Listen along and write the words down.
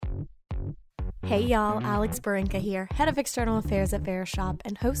Hey y'all, Alex Barinka here, head of external affairs at Verishop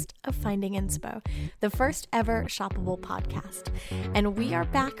and host of Finding Inspo, the first ever shoppable podcast. And we are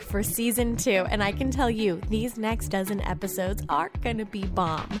back for season 2, and I can tell you, these next dozen episodes are gonna be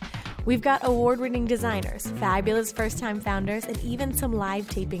bomb. We've got award-winning designers, fabulous first-time founders, and even some live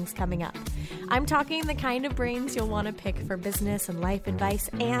tapings coming up. I'm talking the kind of brains you'll want to pick for business and life advice,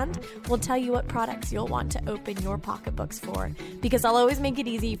 and we'll tell you what products you'll want to open your pocketbooks for, because I'll always make it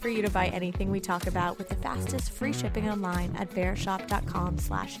easy for you to buy anything we talk about with the fastest free shipping online at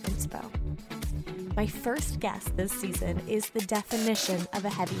verishop.com/inspo. My first guest this season is the definition of a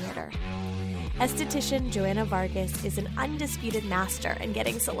heavy hitter. Esthetician Joanna Vargas is an undisputed master in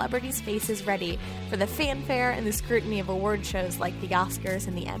getting celebrities' faces ready for the fanfare and the scrutiny of award shows like the Oscars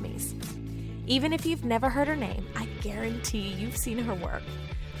and the Emmys. Even if you've never heard her name, I guarantee you've seen her work.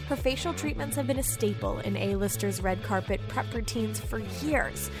 Her facial treatments have been a staple in A-listers' red carpet prep routines for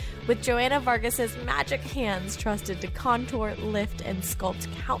years, with Joanna Vargas's magic hands trusted to contour, lift, and sculpt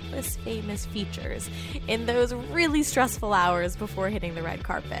countless famous features in those really stressful hours before hitting the red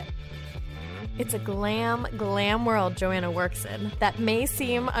carpet. It's a glam world Joanna works in that may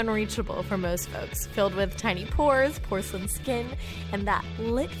seem unreachable for most folks, filled with tiny pores, porcelain skin, and that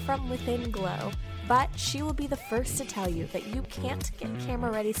lit-from-within glow. But she will be the first to tell you that you can't get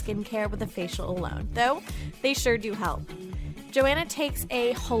camera-ready skincare with a facial alone, though they sure do help. Joanna takes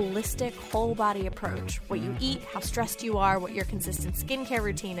a holistic, whole-body approach. What you eat, how stressed you are, what your consistent skincare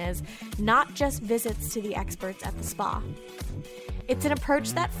routine is, not just visits to the experts at the spa. It's an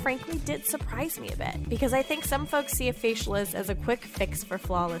approach that frankly did surprise me a bit, because I think some folks see a facialist as a quick fix for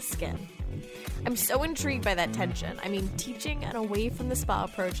flawless skin. I'm so intrigued by that tension. I mean, teaching an away from the spa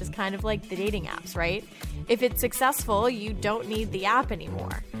approach is kind of like the dating apps, right? If it's successful, you don't need the app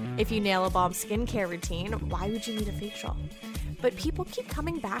anymore. If you nail a bomb skincare routine, why would you need a facial? But people keep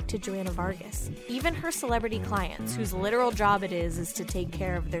coming back to Joanna Vargas, even her celebrity clients, whose literal job it is to take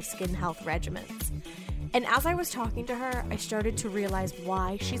care of their skin health regimens. And as I was talking to her, I started to realize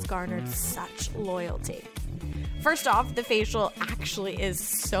why she's garnered such loyalty. First off, the facial actually is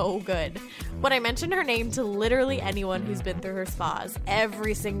so good. When I mentioned her name to literally anyone who's been through her spas,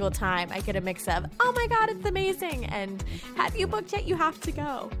 every single time I get a mix of, "Oh my god, it's amazing," and "Have you booked yet? You have to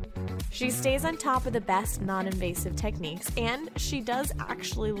go." She stays on top of the best non-invasive techniques, and she does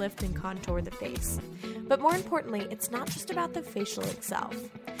actually lift and contour the face. But more importantly, it's not just about the facial itself.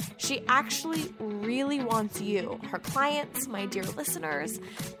 She actually really wants you, her clients, my dear listeners,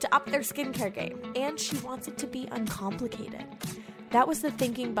 to up their skincare game, and she wants it to be uncomplicated. That was the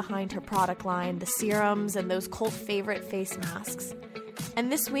thinking behind her product line, the serums and those cult favorite face masks.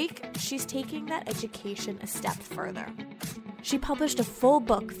 And this week, she's taking that education a step further. She published a full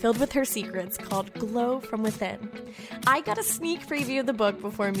book filled with her secrets called Glow From Within. I got a sneak preview of the book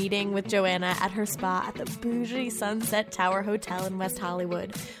before meeting with Joanna at her spa at the bougie Sunset Tower Hotel in West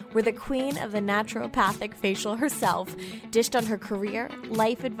Hollywood, where the queen of the naturopathic facial herself dished on her career,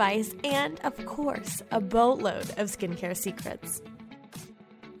 life advice, and, of course, a boatload of skincare secrets.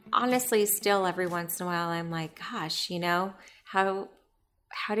 Honestly, still every once in a while, I'm like, gosh, how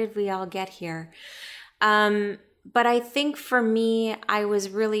did we all get here? But I think for me, I was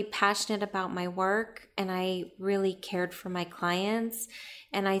really passionate about my work and I really cared for my clients.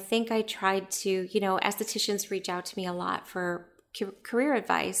 And I think I tried to, estheticians reach out to me a lot for career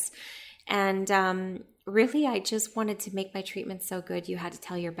advice. And really, I just wanted to make my treatment so good. You had to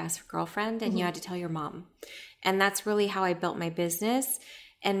tell your best girlfriend and you had to tell your mom. And that's really how I built my business.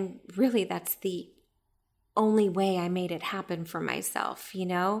 And really, that's the only way I made it happen for myself,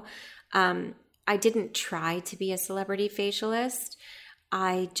 I didn't try to be a celebrity facialist.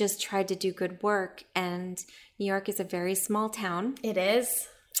 I just tried to do good work. And New York is a very small town. It is.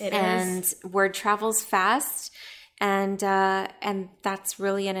 And word travels fast. And that's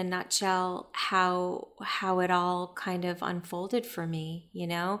really in a nutshell how it all kind of unfolded for me.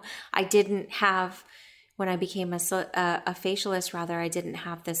 I didn't have, when I became a facialist, I didn't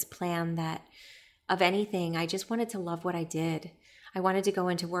have this plan of anything. I just wanted to love what I did. I wanted to go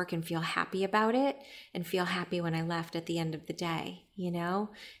into work and feel happy about it and feel happy when I left at the end of the day,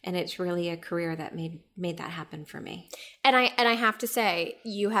 and it's really a career that made that happen for me. And I have to say,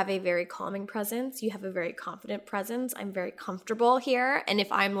 you have a very calming presence. You have a very confident presence. I'm very comfortable here. And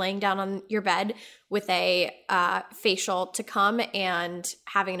if I'm laying down on your bed with a facial to come and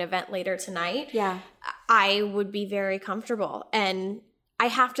having an event later tonight, yeah, I would be very comfortable. And I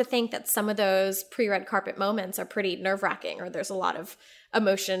have to think that some of those pre-red carpet moments are pretty nerve-wracking, or there's a lot of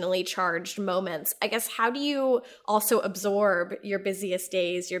emotionally charged moments. I guess, how do you also absorb your busiest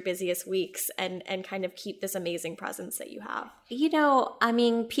days, your busiest weeks, and kind of keep this amazing presence that you have? I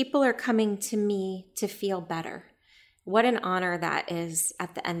mean, people are coming to me to feel better. What an honor that is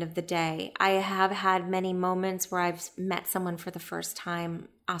at the end of the day. I have had many moments where I've met someone for the first time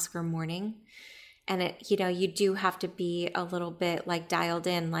Oscar morning. And you do have to be a little bit like dialed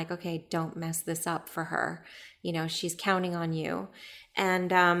in, like, okay, don't mess this up for her. She's counting on you.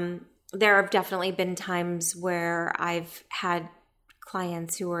 And there have definitely been times where I've had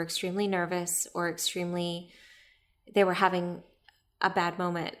clients who were extremely nervous or they were having a bad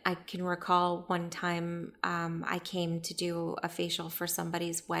moment. I can recall one time I came to do a facial for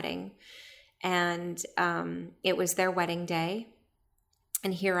somebody's wedding, and it was their wedding day.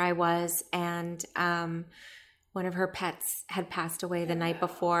 And here I was, and one of her pets had passed away the night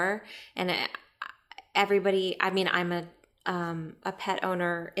before. And everybody, I mean, I'm a pet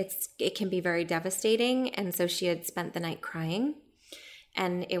owner. It can be very devastating. And so she had spent the night crying.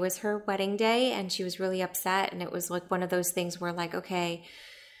 And it was her wedding day, and she was really upset. And it was like one of those things where, like, okay,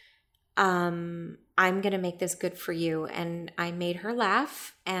 I'm going to make this good for you. And I made her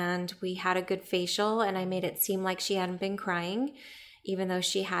laugh, and we had a good facial, and I made it seem like she hadn't been crying, even though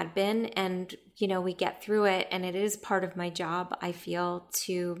she had been. And, we get through it. And it is part of my job, I feel,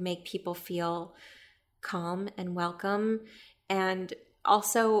 to make people feel calm and welcome. And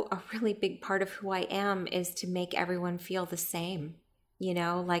also a really big part of who I am is to make everyone feel the same,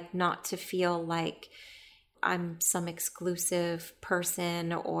 like not to feel like I'm some exclusive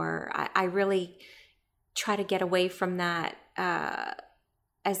person, or I really try to get away from that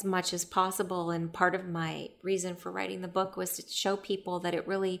as much as possible. And part of my reason for writing the book was to show people that it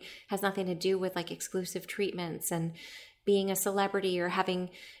really has nothing to do with like exclusive treatments and being a celebrity or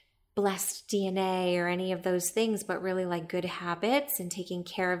having blessed DNA or any of those things, but really like good habits and taking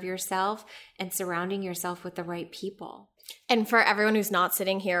care of yourself and surrounding yourself with the right people. And for everyone who's not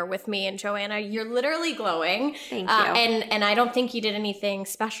sitting here with me and Joanna, you're literally glowing. Thank you. And I don't think you did anything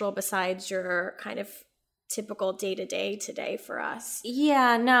special besides your kind of typical day-to-day today for us.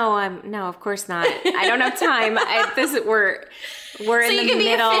 Yeah, no, of course not. I don't have time. We're so in the middle. So you can be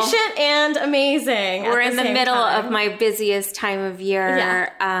efficient and amazing. We're in the middle of my busiest time of year.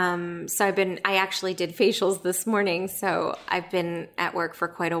 Yeah. So I actually did facials this morning, so I've been at work for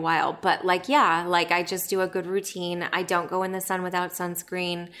quite a while. But I just do a good routine. I don't go in the sun without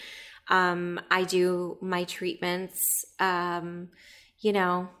sunscreen. I do my treatments.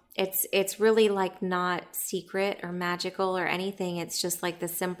 It's really like not secret or magical or anything. It's just like the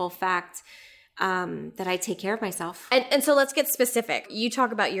simple fact that I take care of myself. And so let's get specific. You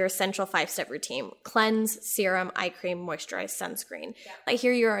talk about your essential 5-step routine: cleanse, serum, eye cream, moisturize, sunscreen. Yeah. I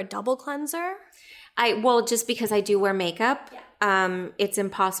hear you're a double cleanser. Just because I do wear makeup, it's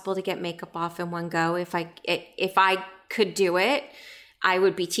impossible to get makeup off in one go. If I could do it, I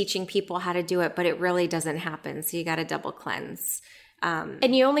would be teaching people how to do it, but it really doesn't happen. So you got to double cleanse.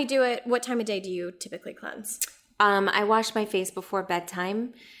 And you only do it, what time of day do you typically cleanse? I wash my face before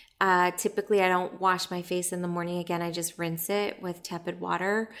bedtime. Typically, I don't wash my face in the morning again. I just rinse it with tepid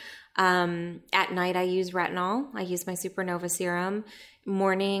water. At night, I use retinol. I use my Supernova serum.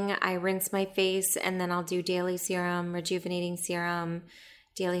 Morning, I rinse my face, and then I'll do daily serum, rejuvenating serum,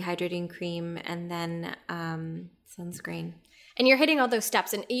 daily hydrating cream, and then sunscreen. And you're hitting all those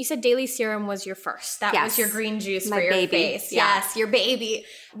steps. And you said daily serum was your first. That was your green juice for your face. Yeah. Yes, your baby.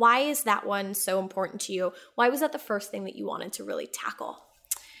 Why is that one so important to you? Why was that the first thing that you wanted to really tackle?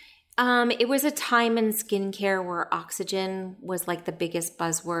 It was a time in skincare where oxygen was like the biggest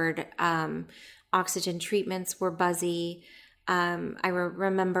buzzword. Oxygen treatments were buzzy. I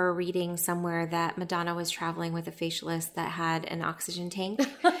remember reading somewhere that Madonna was traveling with a facialist that had an oxygen tank.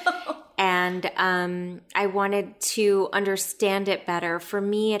 And I wanted to understand it better. For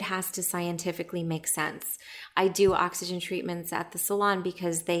me, it has to scientifically make sense. I do oxygen treatments at the salon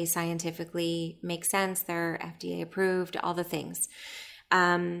because they scientifically make sense. They're FDA approved, all the things.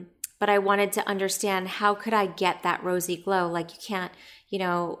 But I wanted to understand, how could I get that rosy glow? Like, you can't,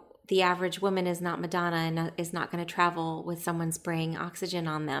 the average woman is not Madonna and is not going to travel with someone spraying oxygen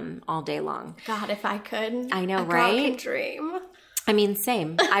on them all day long. God, if I could. I know, a right? girl can dream. I mean,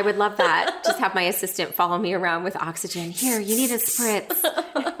 same. I would love that. Just have my assistant follow me around with oxygen. Here, you need a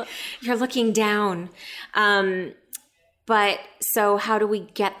spritz. You're looking down. But so how do we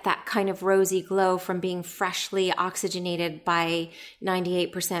get that kind of rosy glow from being freshly oxygenated by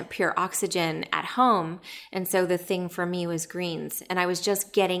 98% pure oxygen at home? And so the thing for me was greens. And I was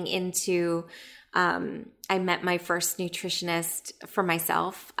just getting into I met my first nutritionist for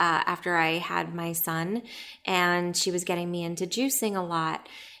myself after I had my son, and she was getting me into juicing a lot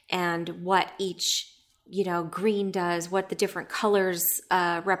and what each green does, what the different colors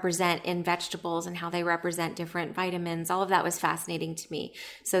represent in vegetables and how they represent different vitamins. All of that was fascinating to me.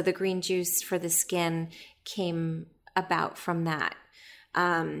 So the green juice for the skin came about from that.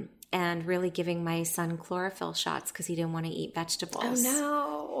 And really giving my son chlorophyll shots because he didn't want to eat vegetables. Oh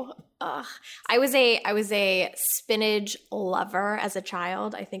no. Ugh. I was a spinach lover as a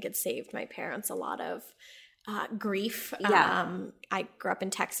child. I think it saved my parents a lot of grief. Yeah. I grew up in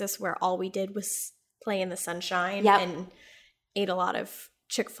Texas where all we did was play in the sunshine and ate a lot of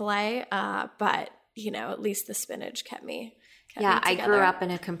Chick-fil-A. But at least the spinach kept me I grew up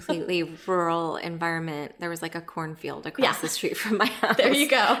in a completely rural environment. There was like a cornfield across the street from my house. There you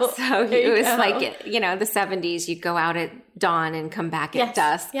go. So it was like, the 70s, you'd go out at dawn and come back at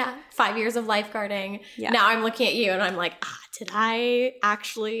dusk. Yeah. 5 years of lifeguarding. Yeah. Now I'm looking at you and I'm like, did I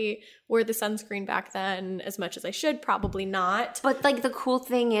actually wear the sunscreen back then as much as I should? Probably not. But like the cool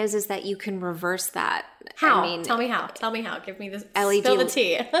thing is that you can reverse that. How? Tell me how. Give me this. LED, spill the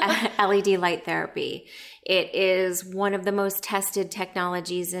tea. LED light therapy. It is one of the most tested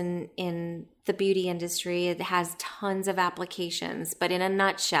technologies in the beauty industry. It has tons of applications, but in a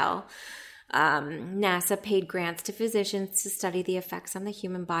nutshell, NASA paid grants to physicians to study the effects on the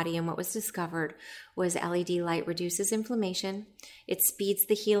human body, and what was discovered was LED light reduces inflammation. It speeds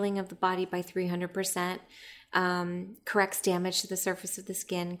the healing of the body by 300%, corrects damage to the surface of the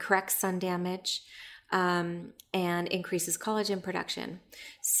skin, corrects sun damage, and increases collagen production.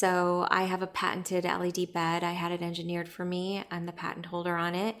 So I have a patented LED bed. I had it engineered for me. I'm the patent holder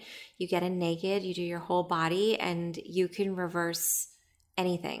on it. You get in naked, you do your whole body, and you can reverse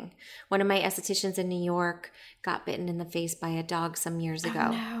anything. One of my estheticians in New York got bitten in the face by a dog some years ago.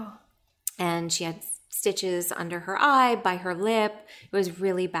 Oh, no. And she had stitches under her eye, by her lip. It was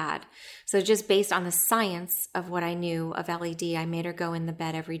really bad. So just based on the science of what I knew of LED, I made her go in the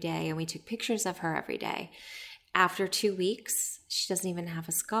bed every day and we took pictures of her every day. After 2 weeks, she doesn't even have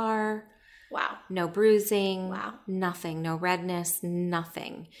a scar. Wow. No bruising. Wow. Nothing. No redness.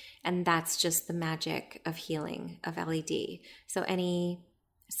 Nothing. And that's just the magic of healing of LED. So any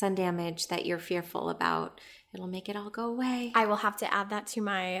sun damage that you're fearful about, it'll make it all go away. I will have to add that to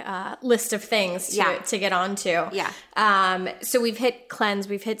my list of things to get onto. Yeah. So we've hit cleanse,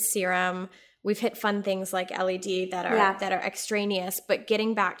 we've hit serum, we've hit fun things like LED that are extraneous. But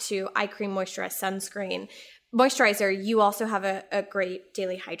getting back to eye cream, moisturizer, you also have a great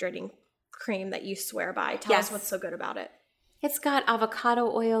daily hydrating cream that you swear by. Tell us what's so good about it. It's got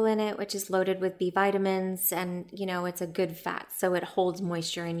avocado oil in it, which is loaded with B vitamins, and, it's a good fat, so it holds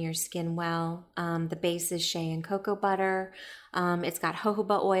moisture in your skin well. The base is shea and cocoa butter. It's got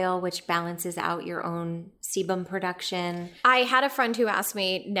jojoba oil, which balances out your own sebum production. I had a friend who asked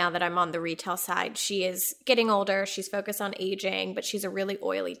me, now that I'm on the retail side, she is getting older, she's focused on aging, but she's a really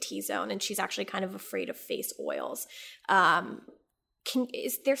oily T-zone, and she's actually kind of afraid of face oils.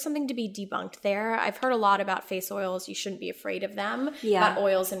 Is there something to be debunked there? I've heard a lot about face oils. You shouldn't be afraid of them. Yeah. About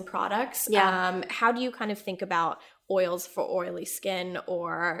oils and products. Yeah. How do you kind of think about oils for oily skin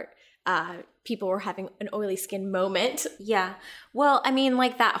or people who are having an oily skin moment? Yeah. Well, I mean,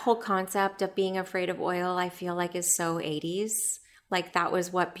 like that whole concept of being afraid of oil, I feel like is so 80s. Like that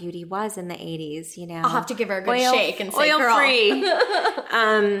was what beauty was in the 80s, I'll have to give her a good shake and say, oil girl. free.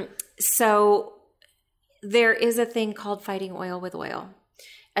 So there is a thing called fighting oil with oil.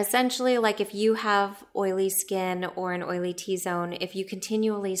 Essentially, like if you have oily skin or an oily T-zone, if you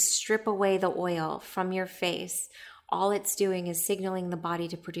continually strip away the oil from your face, all it's doing is signaling the body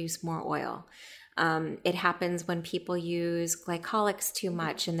to produce more oil. It happens when people use glycolics too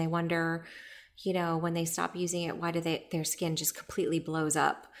much and they wonder, when they stop using it, why do their skin just completely blows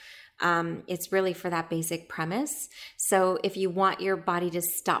up? It's really for that basic premise. So if you want your body to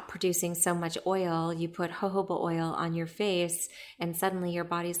stop producing so much oil, you put jojoba oil on your face and suddenly your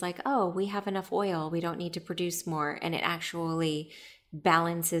body's like, oh, we have enough oil. We don't need to produce more. And it actually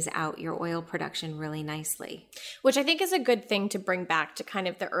balances out your oil production really nicely. Which I think is a good thing to bring back to kind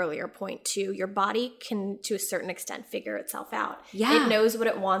of the earlier point too. Your body can, to a certain extent, figure itself out. Yeah. It knows what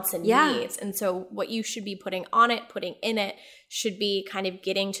it wants and needs. And so what you should be putting on it, putting in it, should be kind of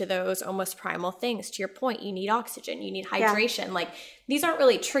getting to those almost primal things. To your point, you need oxygen, you need hydration. Yeah. Like these aren't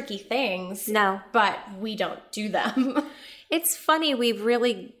really tricky things. No. But we don't do them. It's funny. We've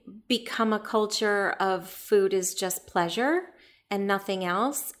really become a culture of food is just pleasure and nothing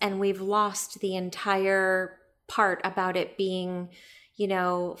else. And we've lost the entire part about it being,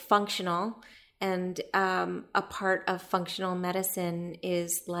 functional And a part of functional medicine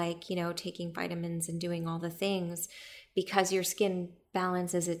is like, taking vitamins and doing all the things, because your skin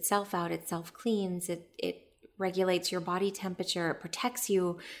balances itself out, it self-cleans, it regulates your body temperature, it protects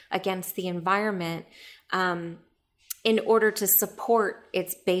you against the environment. In order to support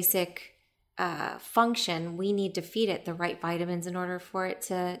its basic function, we need to feed it the right vitamins in order for it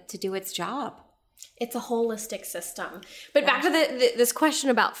to do its job. It's a holistic system. But back to this question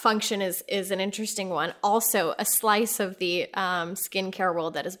about function is an interesting one. Also, a slice of the skincare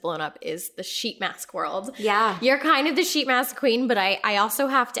world that has blown up is the sheet mask world. Yeah. You're kind of the sheet mask queen, but I also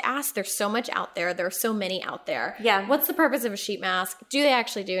have to ask, there's so much out there. There are so many out there. Yeah. What's the purpose of a sheet mask? Do they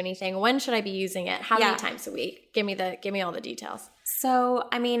actually do anything? When should I be using it? How many times a week? Give me all the details. So,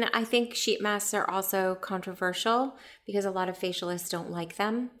 I think sheet masks are also controversial because a lot of facialists don't like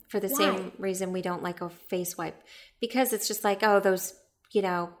them for the same reason we don't like a face wipe, because it's just like, oh, those,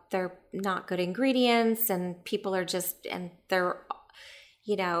 they're not good ingredients, and people are they're,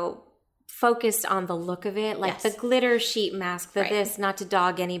 focused on the look of it. Like the glitter sheet mask, this, not to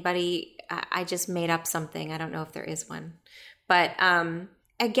dog anybody. I just made up something. I don't know if there is one. But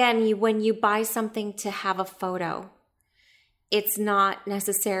again, when you buy something to have a photo, it's not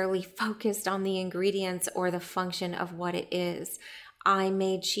necessarily focused on the ingredients or the function of what it is. I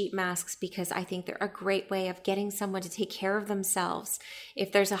made sheet masks because I think they're a great way of getting someone to take care of themselves.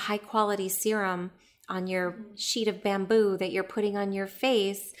 If there's a high quality serum on your sheet of bamboo that you're putting on your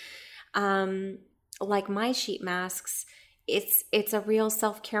face, like my sheet masks, it's a real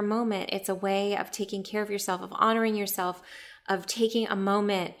self-care moment. It's a way of taking care of yourself, of honoring yourself, of taking a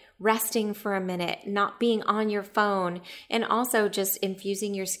moment, resting for a minute, not being on your phone, and also just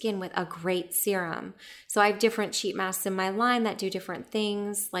infusing your skin with a great serum. So I have different sheet masks in my line that do different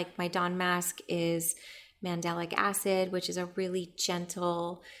things. Like my Dawn mask is mandelic acid, which is a really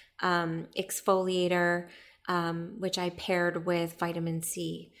gentle exfoliator, which I paired with vitamin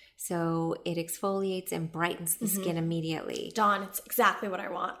C. So it exfoliates and brightens the skin immediately. Dawn, it's exactly what I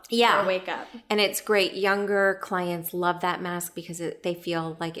want for a wake up. And it's great. Younger clients love that mask because they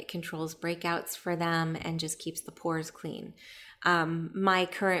feel like it controls breakouts for them and just keeps the pores clean. My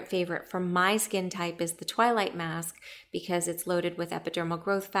current favorite for my skin type is the Twilight mask because it's loaded with epidermal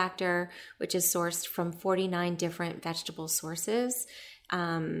growth factor, which is sourced from 49 different vegetable sources.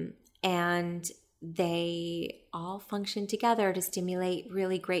 And they all function together to stimulate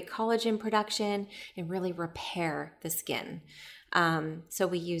really great collagen production and really repair the skin. So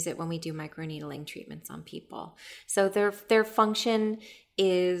we use it when we do microneedling treatments on people. So their function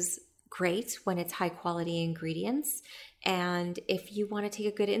is great when it's high quality ingredients. And if you want to take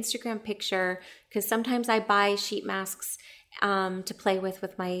a good Instagram picture, because sometimes I buy sheet masks to play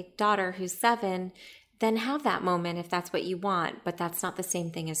with my daughter who's 7, then have that moment if that's what you want. But that's not the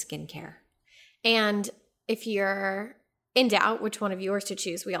same thing as skincare. And if you're in doubt which one of yours to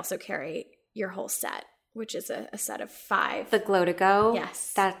choose, we also carry your whole set, which is a set of 5. The Glow to Go.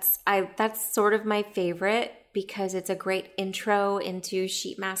 Yes. That's sort of my favorite because it's a great intro into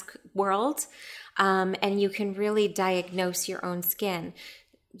sheet mask world. And you can really diagnose your own skin.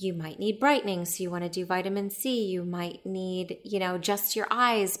 You might need brightening, so you want to do vitamin C. You might need, just your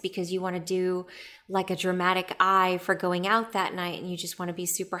eyes because you want to do like a dramatic eye for going out that night and you just want to be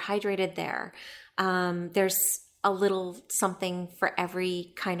super hydrated there. There's a little something for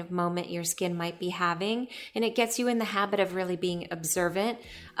every kind of moment your skin might be having. And it gets you in the habit of really being observant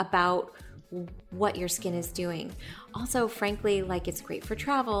about what your skin is doing. Also, frankly, it's great for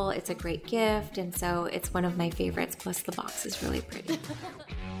travel. It's a great gift. And so it's one of my favorites. Plus the box is really pretty.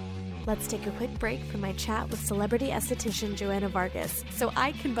 Let's take a quick break from my chat with celebrity esthetician Joanna Vargas so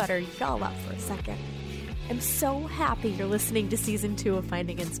I can butter y'all up for a second. I'm so happy you're listening to Season 2 of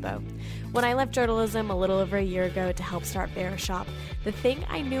Finding Inspo. When I left journalism a little over a year ago to help start Verishop, the thing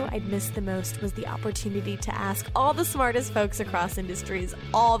I knew I'd missed the most was the opportunity to ask all the smartest folks across industries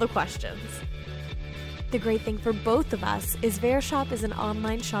all the questions. The great thing for both of us is Verishop is an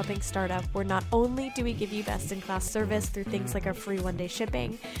online shopping startup where not only do we give you best-in-class service through things like our free one-day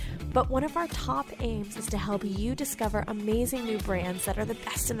shipping, but one of our top aims is to help you discover amazing new brands that are the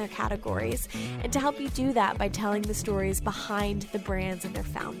best in their categories, and to help you do that by telling the stories behind the brands and their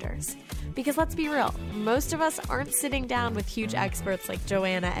founders. Because let's be real, most of us aren't sitting down with huge experts like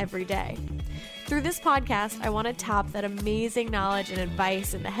Joanna every day. Through this podcast, I want to tap that amazing knowledge and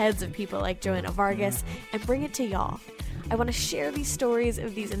advice in the heads of people like Joanna Vargas and bring it to y'all. I want to share these stories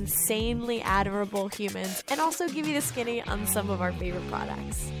of these insanely admirable humans and also give you the skinny on some of our favorite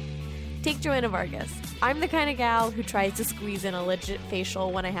products. Take Joanna Vargas. I'm the kind of gal who tries to squeeze in a legit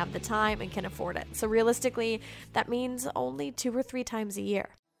facial when I have the time and can afford it. So realistically, that means only 2 or 3 times a year.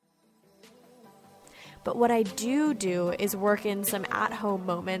 But what I do is work in some at-home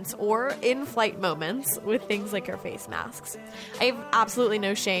moments or in-flight moments with things like our face masks. I have absolutely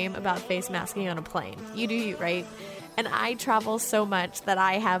no shame about face masking on a plane. You do you, right? And I travel so much that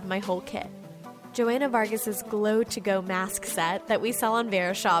I have my whole kit. Joanna Vargas's Glow to Go mask set that we sell on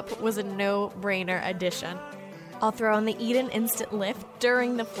Verishop was a no-brainer addition. I'll throw on the Eden Instant Lift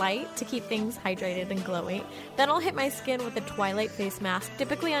during the flight to keep things hydrated and glowy. Then I'll hit my skin with a Twilight face mask,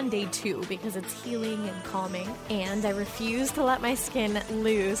 typically on day 2 because it's healing and calming. And I refuse to let my skin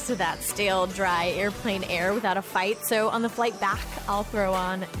lose to that stale, dry airplane air without a fight. So on the flight back, I'll throw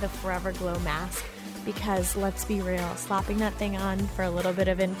on the Forever Glow mask. Because let's be real, slapping that thing on for a little bit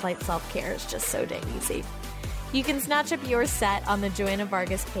of in-flight self-care is just so dang easy. You can snatch up your set on the Joanna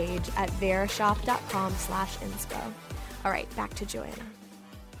Vargas page at verishop.com/inspo. All right, back to Joanna.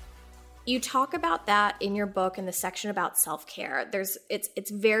 You talk about that in your book in the section about self-care. It's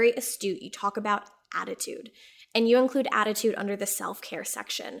very astute. You talk about attitude, and you include attitude under the self-care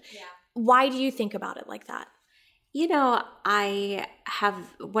section. Yeah. Why do you think about it like that? You know, I have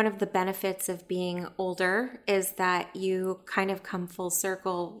one of the benefits of being older is that you kind of come full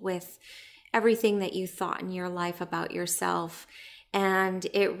circle with everything that you thought in your life about yourself. And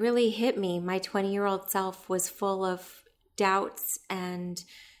it really hit me. My 20-year-old self was full of doubts and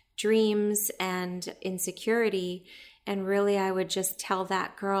dreams and insecurity. And really, I would just tell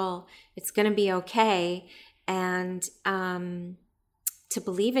that girl, it's going to be okay. And to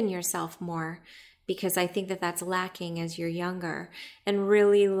believe in yourself more. Because I think that that's lacking as you're younger. And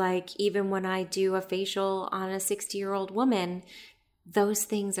really, like, even when I do a facial on a 60-year-old woman, those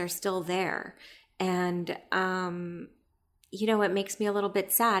things are still there. And, you know, it makes me a little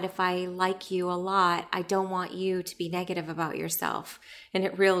bit sad. If I like you a lot, I don't want you to be negative about yourself. And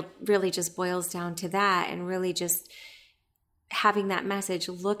it really just boils down to that, and really just having that message,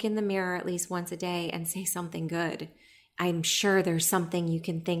 look in the mirror at least once a day and say something good. I'm sure there's something you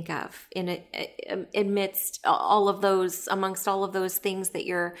can think of amongst all of those things that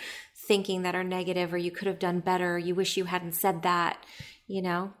you're thinking that are negative, or you could have done better, or you wish you hadn't said that, you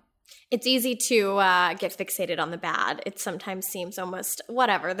know? It's easy to get fixated on the bad. It sometimes seems almost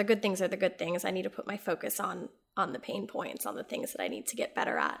whatever. The good things are the good things. I need to put my focus on the pain points, on the things that I need to get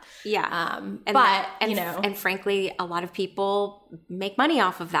better at. Yeah. And frankly, a lot of people make money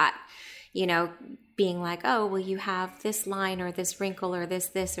off of that, you know, being like, oh, well, you have this line or this wrinkle or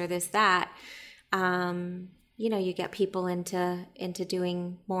this or this, that. You know, you get people into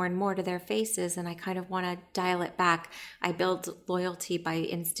doing more and more to their faces. And I kind of want to dial it back. I build loyalty by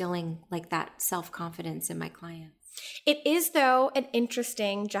instilling like that self-confidence in my clients. It is, though, an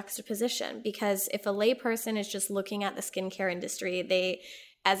interesting juxtaposition, because if a layperson is just looking at the skincare industry, they,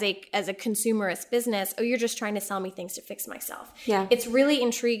 as a consumerist business, oh, you're just trying to sell me things to fix myself. Yeah. It's really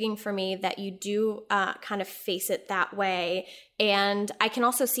intriguing for me that you do kind of face it that way. And I can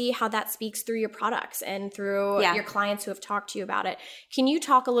also see how that speaks through your products and through your clients who have talked to you about it. Can you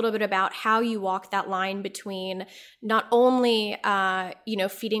talk a little bit about how you walk that line between not only,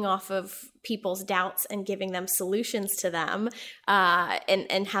 feeding off of people's doubts and giving them solutions to them,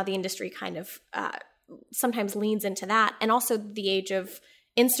 and how the industry kind of sometimes leans into that, and also the age of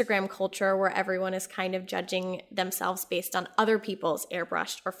Instagram culture where everyone is kind of judging themselves based on other people's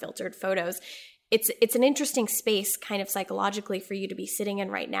airbrushed or filtered photos. It's an interesting space kind of psychologically for you to be sitting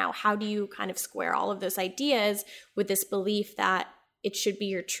in right now. How do you kind of square all of those ideas with this belief that it should be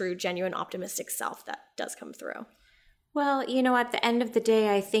your true, genuine, optimistic self that does come through? Well, you know, at the end of the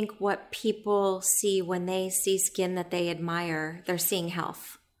day, I think what people see when they see skin that they admire, they're seeing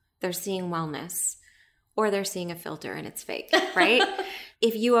health, they're seeing wellness, or they're seeing a filter and it's fake, right?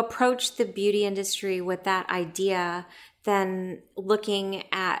 If you approach the beauty industry with that idea, then looking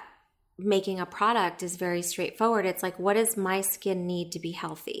at making a product is very straightforward. It's like, what does my skin need to be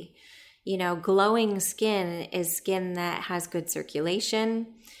healthy? You know, glowing skin is skin that has good circulation.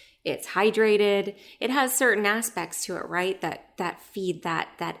 It's hydrated. It has certain aspects to it, right? That feed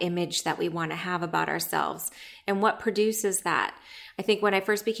that image that we want to have about ourselves. And what produces that? I think when I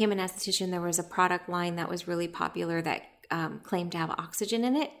first became an esthetician, there was a product line that was really popular that claimed to have oxygen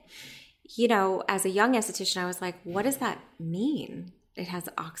in it. You know, as a young esthetician, I was like, what does that mean? It has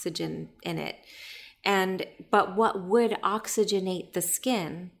oxygen in it. But what would oxygenate the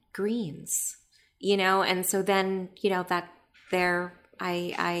skin? Greens, you know? And so then, you know,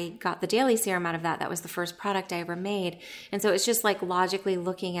 I got the daily serum out of that. That was the first product I ever made. And so it's just like logically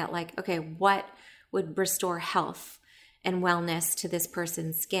looking at like, okay, what would restore health and wellness to this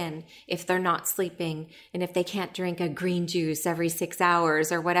person's skin if they're not sleeping and if they can't drink a green juice every 6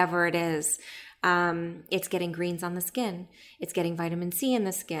 hours or whatever it is. It's getting greens on the skin. It's getting vitamin C in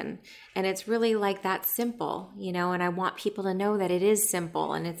the skin. And it's really like that simple, you know, and I want people to know that it is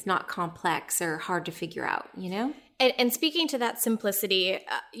simple and it's not complex or hard to figure out, you know? And speaking to that simplicity,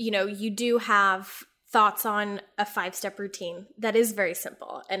 you know, you do have thoughts on a 5-step routine that is very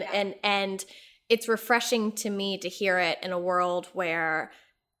simple. And it's refreshing to me to hear it in a world where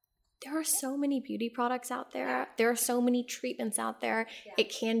there are so many beauty products out there. There are so many treatments out there.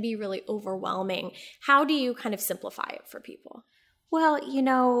 It can be really overwhelming. How do you kind of simplify it for people? Well, you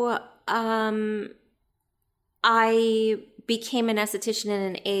know, I became an esthetician in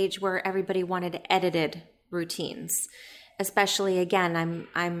an age where everybody wanted edited routines. Especially, again,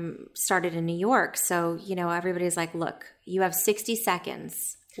 I'm started in New York. So, you know, everybody's like, look, you have 60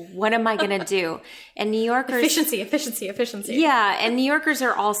 seconds. What am I going to do? And New Yorkers... Efficiency. Yeah. And New Yorkers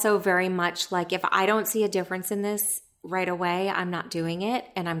are also very much like, if I don't see a difference in this right away, I'm not doing it.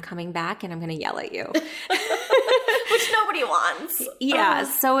 And I'm coming back and I'm going to yell at you. Which nobody wants. Yeah.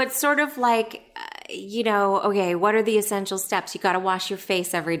 So it's sort of like, you know, okay, what are the essential steps? You got to wash your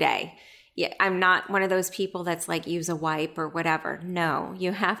face every day. Yeah, I'm not one of those people that's like use a wipe or whatever. No,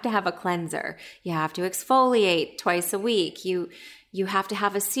 you have to have a cleanser. You have to exfoliate twice a week. You have to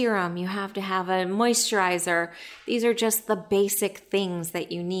have a serum. You have to have a moisturizer. These are just the basic things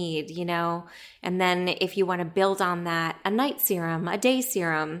that you need, you know? And then if you want to build on that, a night serum, a day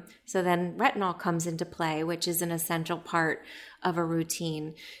serum. So then retinol comes into play, which is an essential part of a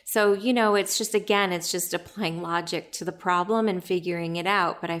routine. So, you know, it's just, again, it's just applying logic to the problem and figuring it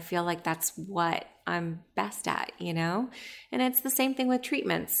out. But I feel like that's what I'm best at, you know? And it's the same thing with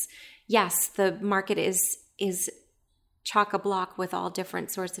treatments. Yes, the market is chock-a-block with all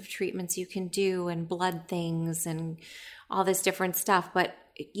different sorts of treatments you can do and blood things and all this different stuff. But,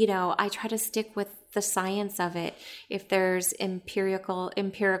 you know, I try to stick with the science of it. If there's empirical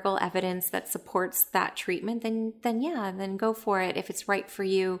evidence that supports that treatment, then go for it. If it's right for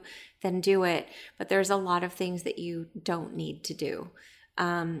you, then do it. But there's a lot of things that you don't need to do.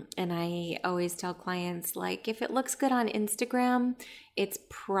 And I always tell clients, like, if it looks good on Instagram, it's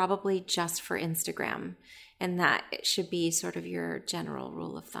probably just for Instagram. And that it should be sort of your general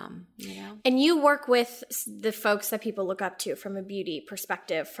rule of thumb, you know? And you work with the folks that people look up to from a beauty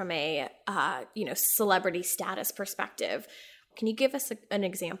perspective, from a, you know, celebrity status perspective. Can you give us an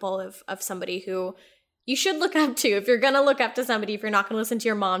example of somebody who you should look up to if you're going to look up to somebody, if you're not going to listen to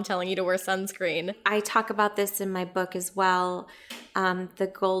your mom telling you to wear sunscreen? I talk about this in my book as well.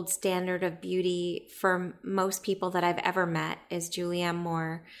 The gold standard of beauty for most people that I've ever met is Julianne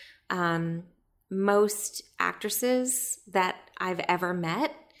Moore. Most actresses that I've ever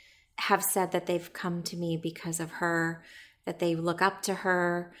met have said that they've come to me because of her, that they look up to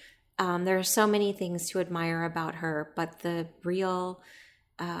her. There are so many things to admire about her, but the real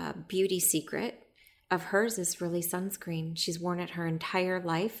beauty secret of hers is really sunscreen. She's worn it her entire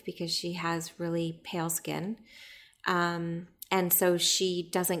life because she has really pale skin. And so she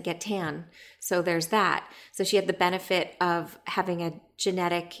doesn't get tan. So there's that. So she had the benefit of having a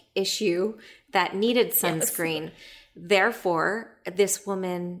genetic issue that needed sunscreen. Yes. Therefore, this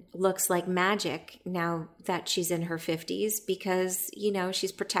woman looks like magic now that she's in her 50s because, you know,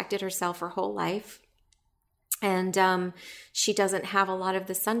 she's protected herself her whole life. And she doesn't have a lot of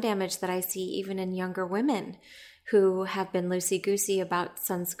the sun damage that I see even in younger women who have been loosey-goosey about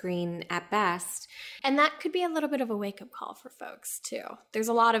sunscreen at best. And that could be a little bit of a wake-up call for folks, too. There's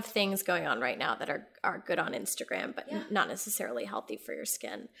a lot of things going on right now that are good on Instagram, but not necessarily healthy for your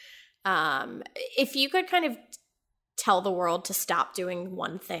skin. If you could kind of tell the world to stop doing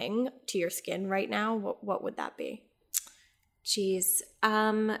one thing to your skin right now, what would that be? Geez.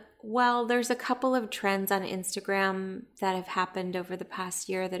 Well, there's a couple of trends on Instagram that have happened over the past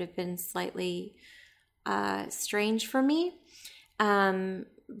year that have been slightly strange for me.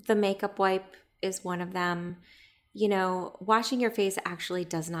 The makeup wipe is one of them. You know, washing your face actually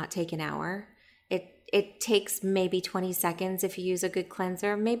does not take an hour. It takes maybe 20 seconds if you use a good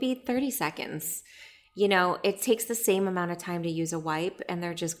cleanser, maybe 30 seconds. You know, it takes the same amount of time to use a wipe and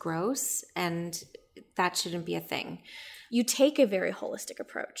they're just gross, and that shouldn't be a thing. You take a very holistic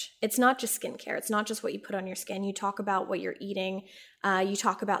approach. It's not just skincare. It's not just what you put on your skin. You talk about what you're eating. You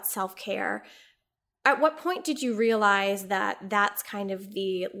talk about self-care. At what point did you realize that that's kind of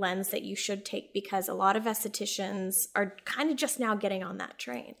the lens that you should take? Because a lot of estheticians are kind of just now getting on that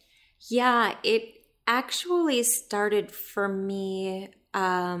train. Yeah, it actually started for me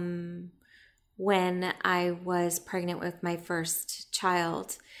when I was pregnant with my first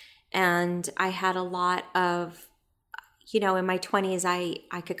child. And I had a lot of, you know, in my 20s,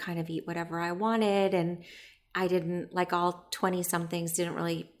 I could kind of eat whatever I wanted. And I didn't, like all 20-somethings, didn't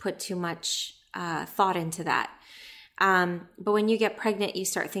really put too much thought into that. But when you get pregnant, you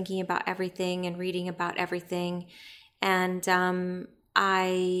start thinking about everything and reading about everything. And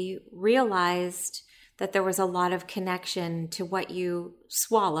I realized that there was a lot of connection to what you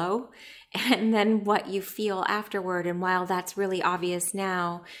swallow and then what you feel afterward. And while that's really obvious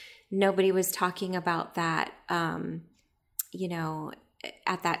now, nobody was talking about that,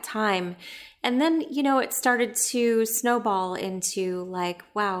 at that time. And then, it started to snowball into like,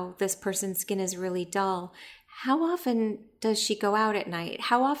 wow, this person's skin is really dull. How often does she go out at night?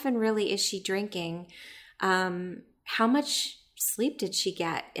 How often really is she drinking? How much sleep did she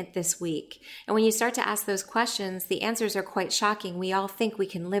get this week? And when you start to ask those questions, the answers are quite shocking. We all think we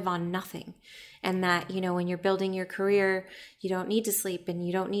can live on nothing. And that, when you're building your career, you don't need to sleep and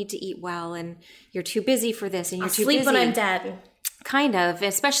you don't need to eat well and you're too busy for this and you're too busy. Sleep when I'm dead. Kind of,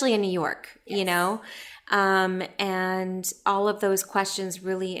 especially in New York, Yes. And all of those questions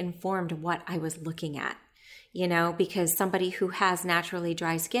really informed what I was looking at, because somebody who has naturally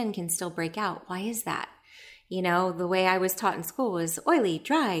dry skin can still break out. Why is that? The way I was taught in school was oily,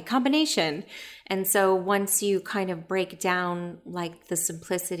 dry, combination. And so once you kind of break down like the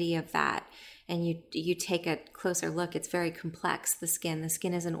simplicity of that and you take a closer look, it's very complex, the skin. The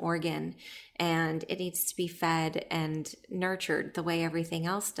skin is an organ and it needs to be fed and nurtured the way everything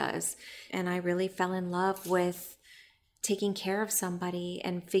else does. And I really fell in love with taking care of somebody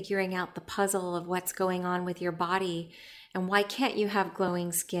and figuring out the puzzle of what's going on with your body. And why can't you have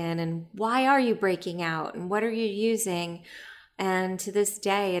glowing skin? And why are you breaking out? And what are you using? And to this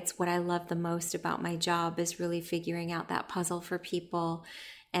day, it's what I love the most about my job is really figuring out that puzzle for people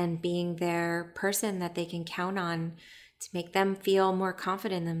and being their person that they can count on to make them feel more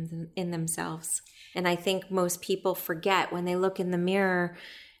confident in themselves. And I think most people forget when they look in the mirror,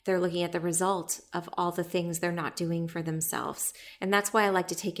 they're looking at the result of all the things they're not doing for themselves. And that's why I like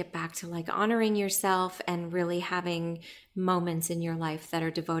to take it back to like honoring yourself and really having moments in your life that are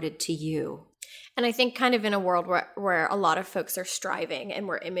devoted to you. And I think kind of in a world where a lot of folks are striving and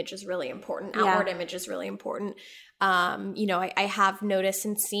where image is really important, outward image is really important. I have noticed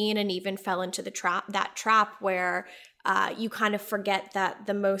and seen and even fell into that trap where you kind of forget that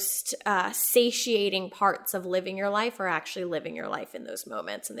the most satiating parts of living your life are actually living your life in those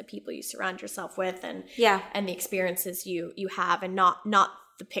moments and the people you surround yourself with and the experiences you have and not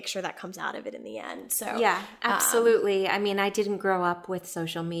the picture that comes out of it in the end. So yeah, absolutely. I mean, I didn't grow up with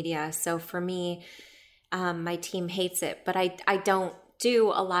social media. So for me, my team hates it, but I don't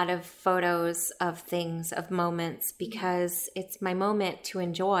do a lot of photos of things, of moments, because it's my moment to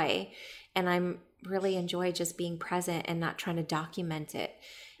enjoy. And I'm really enjoy just being present and not trying to document it.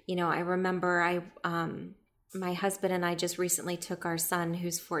 I remember my husband and I just recently took our son,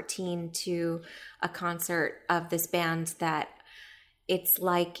 who's 14, to a concert of this band that it's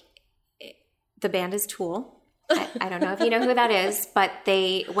like, the band is Tool. I don't know if you know who that is, but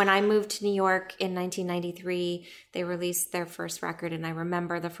when I moved to New York in 1993, they released their first record. And I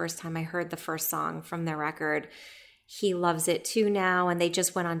remember the first time I heard the first song from their record. He loves it too now. And they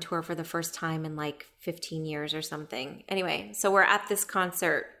just went on tour for the first time in like 15 years or something. Anyway, so we're at this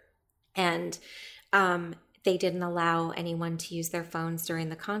concert and they didn't allow anyone to use their phones during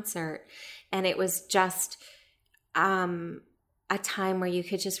the concert. And it was just a time where you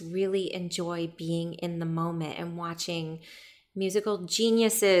could just really enjoy being in the moment and watching musical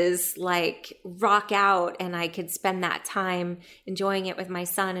geniuses like rock out. And I could spend that time enjoying it with my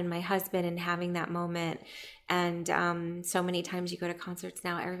son and my husband and having that moment. And so many times you go to concerts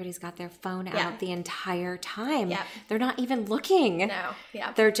now, everybody's got their phone out the entire time. Yep. They're not even looking. No.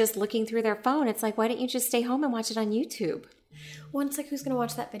 Yeah. They're just looking through their phone. It's like, why don't you just stay home and watch it on YouTube? Well, it's like, who's going to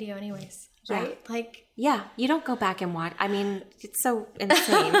watch that video anyways? Right? Like, yeah, you don't go back and watch. I mean, it's so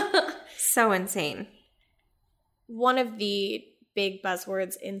insane. So insane. One of the big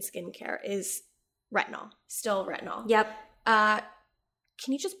buzzwords in skincare is retinol. Still retinol. Yep.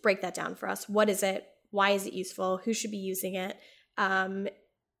 Can you just break that down for us? What is it? Why is it useful? Who should be using it?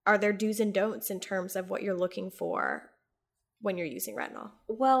 Are there do's and don'ts in terms of what you're looking for when you're using retinol?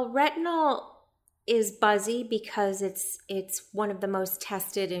 Well, retinol is buzzy because it's one of the most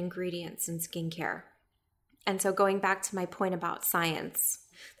tested ingredients in skincare. And so going back to my point about science,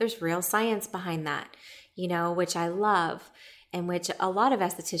 there's real science behind that, which I love and which a lot of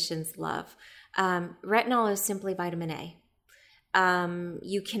estheticians love. Retinol is simply vitamin A.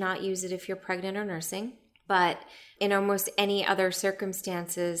 You cannot use it if you're pregnant or nursing, but in almost any other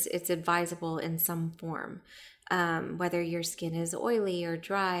circumstances, it's advisable in some form. Whether your skin is oily or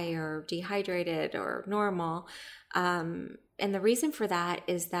dry or dehydrated or normal. And the reason for that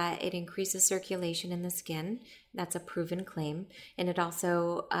is that it increases circulation in the skin. That's a proven claim. And it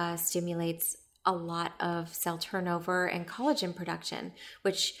also stimulates a lot of cell turnover and collagen production,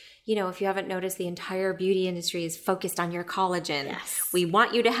 which, you know, if you haven't noticed, the entire beauty industry is focused on your collagen. Yes. We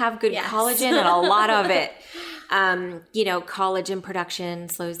want you to have good collagen and a lot of it. You know, collagen production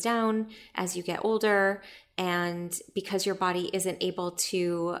slows down as you get older. And because your body isn't able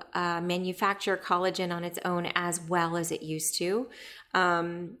to manufacture collagen on its own as well as it used to,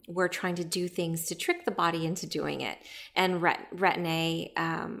 we're trying to do things to trick the body into doing it. And Retin-A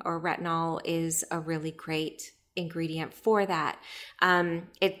or retinol is a really great ingredient for that.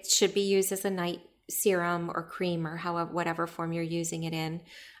 It should be used as a night serum or cream or however, whatever form you're using it in.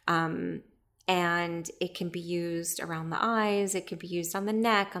 And it can be used around the eyes. It can be used on the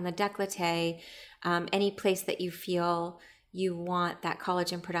neck, on the décolleté, any place that you feel you want that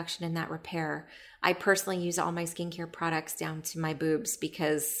collagen production and that repair. I personally use all my skincare products down to my boobs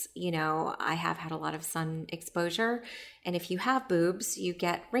because, you know, I have had a lot of sun exposure. And if you have boobs, you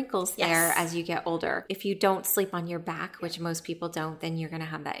get wrinkles there as you get older. If you don't sleep on your back, which most people don't, then you're going to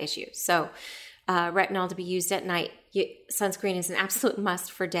have that issue. So retinol to be used at night. Sunscreen is an absolute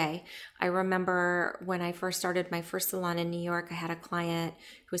must for day. I remember when I first started my first salon in New York, I had a client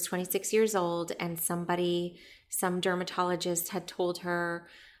who was 26 years old, and some dermatologist had told her,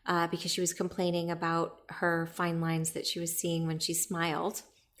 because she was complaining about her fine lines that she was seeing when she smiled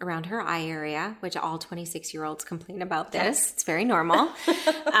around her eye area, which all 26-year-olds complain about this. Yes. It's very normal.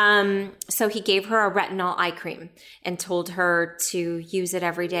 So he gave her a retinol eye cream and told her to use it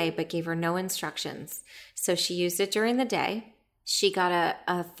every day, but gave her no instructions. So she used it during the day. She got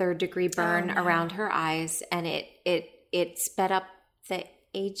a third-degree burn around her eyes, and it sped up the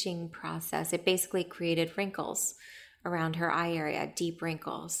aging process. It basically created wrinkles around her eye area, deep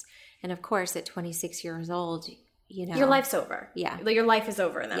wrinkles. And of course, at 26 years old, you know, your life's over. Yeah. Your life is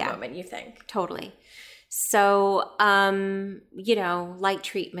over in that moment, you think. Totally. So, you know, light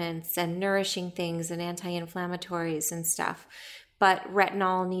treatments and nourishing things and anti-inflammatories and stuff. But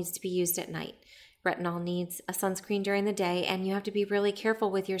retinol needs to be used at night. Retinol needs a sunscreen during the day, and you have to be really careful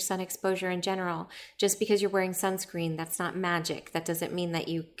with your sun exposure in general. Just because you're wearing sunscreen, that's not magic. That doesn't mean that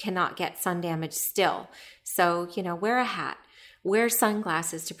you cannot get sun damage still. So, you know, wear a hat, wear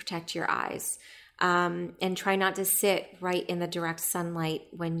sunglasses to protect your eyes. And try not to sit right in the direct sunlight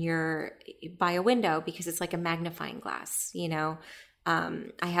when you're by a window, because it's like a magnifying glass, you know.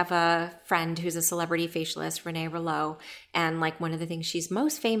 I have a friend who's a celebrity facialist, Renee Rouleau, and like one of the things she's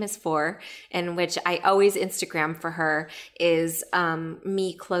most famous for, and which I always Instagram for her, is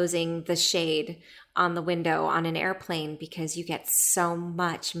me closing the shade on the window on an airplane, because you get so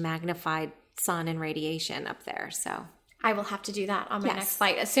much magnified sun and radiation up there. So I will have to do that on my next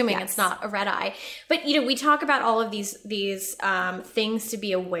flight, assuming it's not a red eye. But, you know, we talk about all of these things to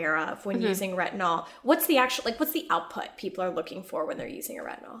be aware of when using retinol. What's the output people are looking for when they're using a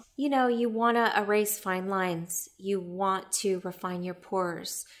retinol? You know, you want to erase fine lines. You want to refine your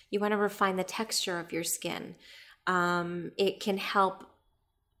pores. You want to refine the texture of your skin. It can help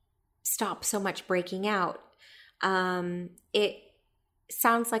stop so much breaking out. It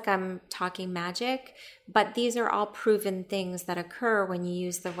sounds like I'm talking magic, but these are all proven things that occur when you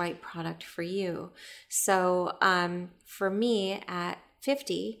use the right product for you. So for me at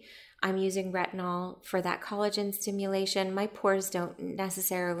 50, I'm using retinol for that collagen stimulation. My pores don't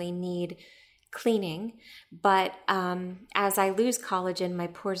necessarily need cleaning, but as I lose collagen, my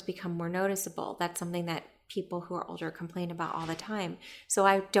pores become more noticeable. That's something that people who are older complain about all the time. So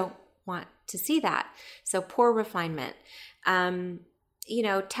I don't want to see that. So pore refinement. You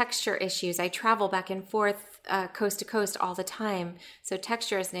know, texture issues. I travel back and forth coast to coast all the time. So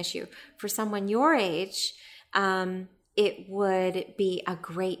texture is an issue. For someone your age, it would be a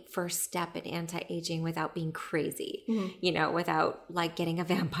great first step in anti-aging without being crazy, you know, without like getting a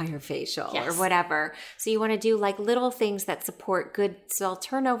vampire facial or whatever. So you want to do like little things that support good cell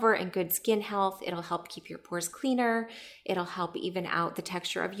turnover and good skin health. It'll help keep your pores cleaner. It'll help even out the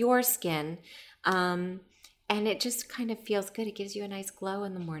texture of your skin. And it just kind of feels good. It gives you a nice glow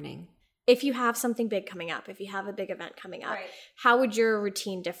in the morning. If you have something big coming up, if you have a big event coming up, how would your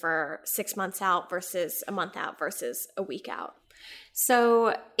routine differ 6 months out versus a month out versus a week out?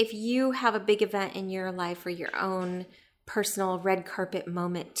 So if you have a big event in your life or your own personal red carpet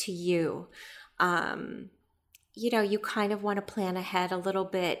moment to you, you know, you kind of want to plan ahead a little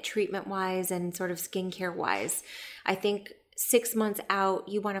bit treatment-wise and sort of skincare-wise. I think 6 months out,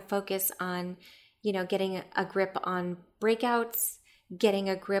 you want to focus on, you know, getting a grip on breakouts, getting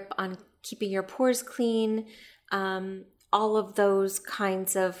a grip on keeping your pores clean, all of those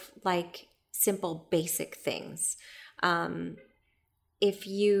kinds of like simple basic things. If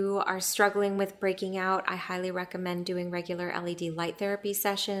you are struggling with breaking out, I highly recommend doing regular LED light therapy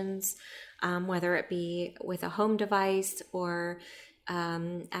sessions, whether it be with a home device or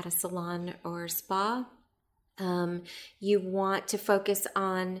at a salon or spa. You want to focus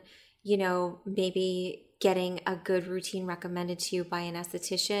on, maybe getting a good routine recommended to you by an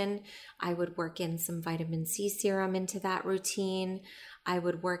esthetician. I would work in some vitamin C serum into that routine. I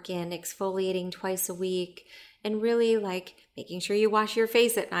would work in exfoliating twice a week, and really making sure you wash your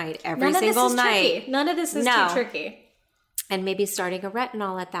face at night every single night. Tricky. None of this is too tricky. And maybe starting a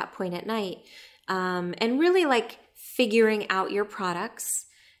retinol at that point at night. And really figuring out your products,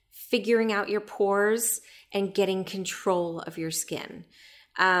 figuring out your pores, and getting control of your skin.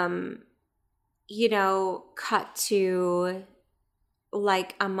 Cut to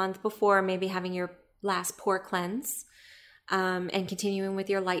a month before, maybe having your last pore cleanse. And continuing with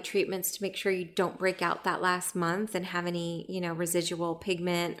your light treatments to make sure you don't break out that last month and have any, residual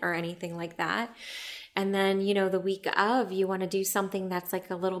pigment or anything like that. And then, the week of, you want to do something that's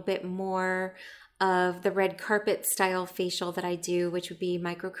a little bit more of the red carpet style facial that I do, which would be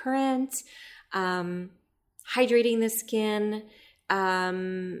microcurrent, hydrating the skin,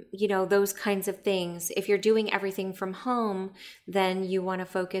 those kinds of things. If you're doing everything from home, then you want to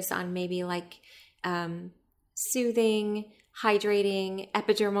focus on maybe soothing, hydrating,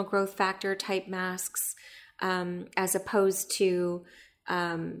 epidermal growth factor type masks, as opposed to,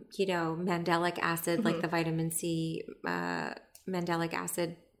 mandelic acid, like the vitamin C mandelic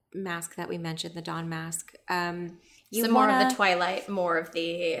acid mask that we mentioned, the Dawn mask. More of the Twilight, more of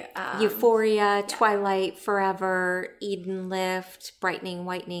the Euphoria, Twilight, Forever, Eden Lift, brightening,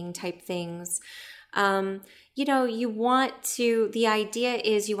 whitening type things. The idea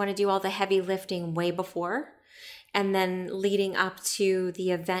is you want to do all the heavy lifting way before. And then leading up to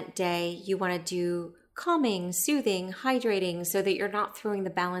the event day, you want to do calming, soothing, hydrating, so that you're not throwing the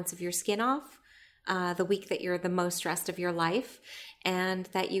balance of your skin off the week that you're the most stressed of your life, and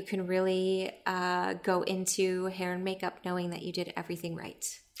that you can really go into hair and makeup knowing that you did everything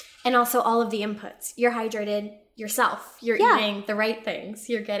right. And also all of the inputs. You're hydrated yourself. You're eating the right things.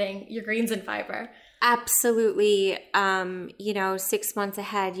 You're getting your greens and fiber. Absolutely. 6 months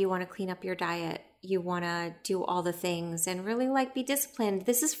ahead, you want to clean up your diet. You want to do all the things and really be disciplined.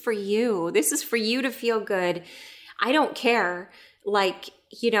 This is for you. This is for you to feel good. I don't care, what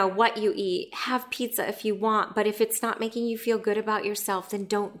you eat. Have pizza if you want, but if it's not making you feel good about yourself, then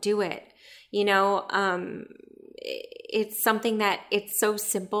don't do it. It's something that it's so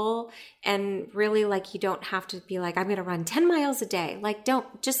simple, and really you don't have to be I'm going to run 10 miles a day.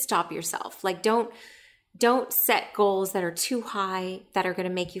 Don't just stop yourself. Don't set goals that are too high that are going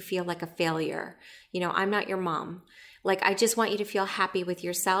to make you feel like a failure. I'm not your mom. I just want you to feel happy with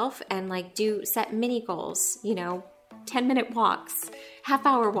yourself and set mini goals, 10-minute walks,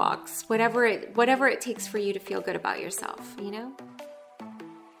 half-hour walks, whatever it takes for you to feel good about yourself,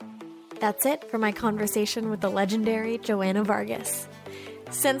 That's it for my conversation with the legendary Joanna Vargas.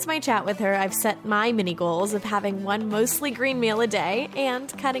 Since my chat with her, I've set my mini goals of having one mostly green meal a day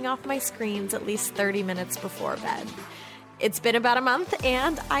and cutting off my screens at least 30 minutes before bed. It's been about a month,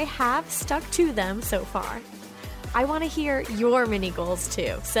 and I have stuck to them so far. I want to hear your mini goals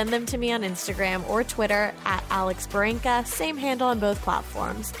too. Send them to me on Instagram or Twitter at Alex Baranka, same handle on both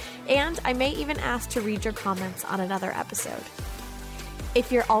platforms. And I may even ask to read your comments on another episode.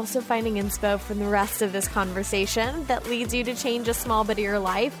 If you're also finding inspo from the rest of this conversation that leads you to change a small bit of your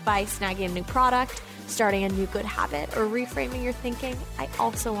life by snagging a new product, starting a new good habit, or reframing your thinking, I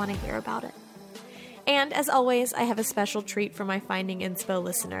also want to hear about it. And as always, I have a special treat for my Finding Inspo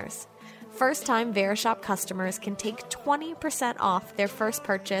listeners. First-time Verishop customers can take 20% off their first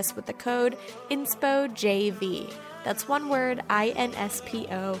purchase with the code INSPOJV. That's one word,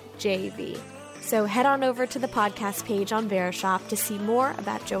 INSPOJV. So head on over to the podcast page on Verishop to see more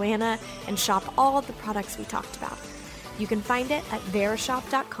about Joanna and shop all of the products we talked about. You can find it at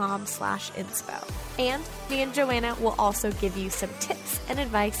verishop.com/inspo. And me and Joanna will also give you some tips and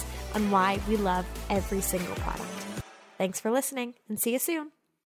advice on why we love every single product. Thanks for listening, and see you soon.